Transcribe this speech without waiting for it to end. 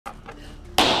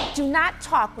Do not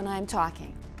talk when I'm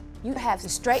talking. You have to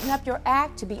straighten up your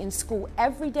act, to be in school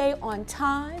every day on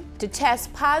time, to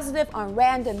test positive on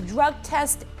random drug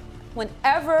tests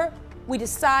whenever we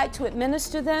decide to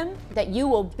administer them, that you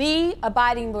will be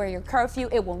abiding by your curfew.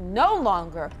 It will no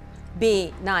longer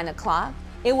be 9 o'clock.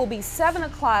 It will be 7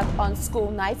 o'clock on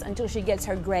school nights until she gets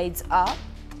her grades up.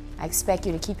 I expect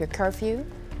you to keep your curfew.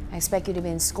 I expect you to be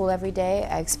in school every day.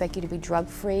 I expect you to be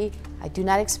drug-free. I do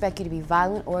not expect you to be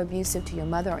violent or abusive to your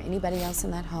mother or anybody else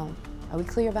in that home. Are we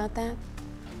clear about that?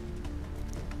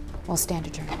 Well, stand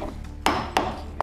adjourned.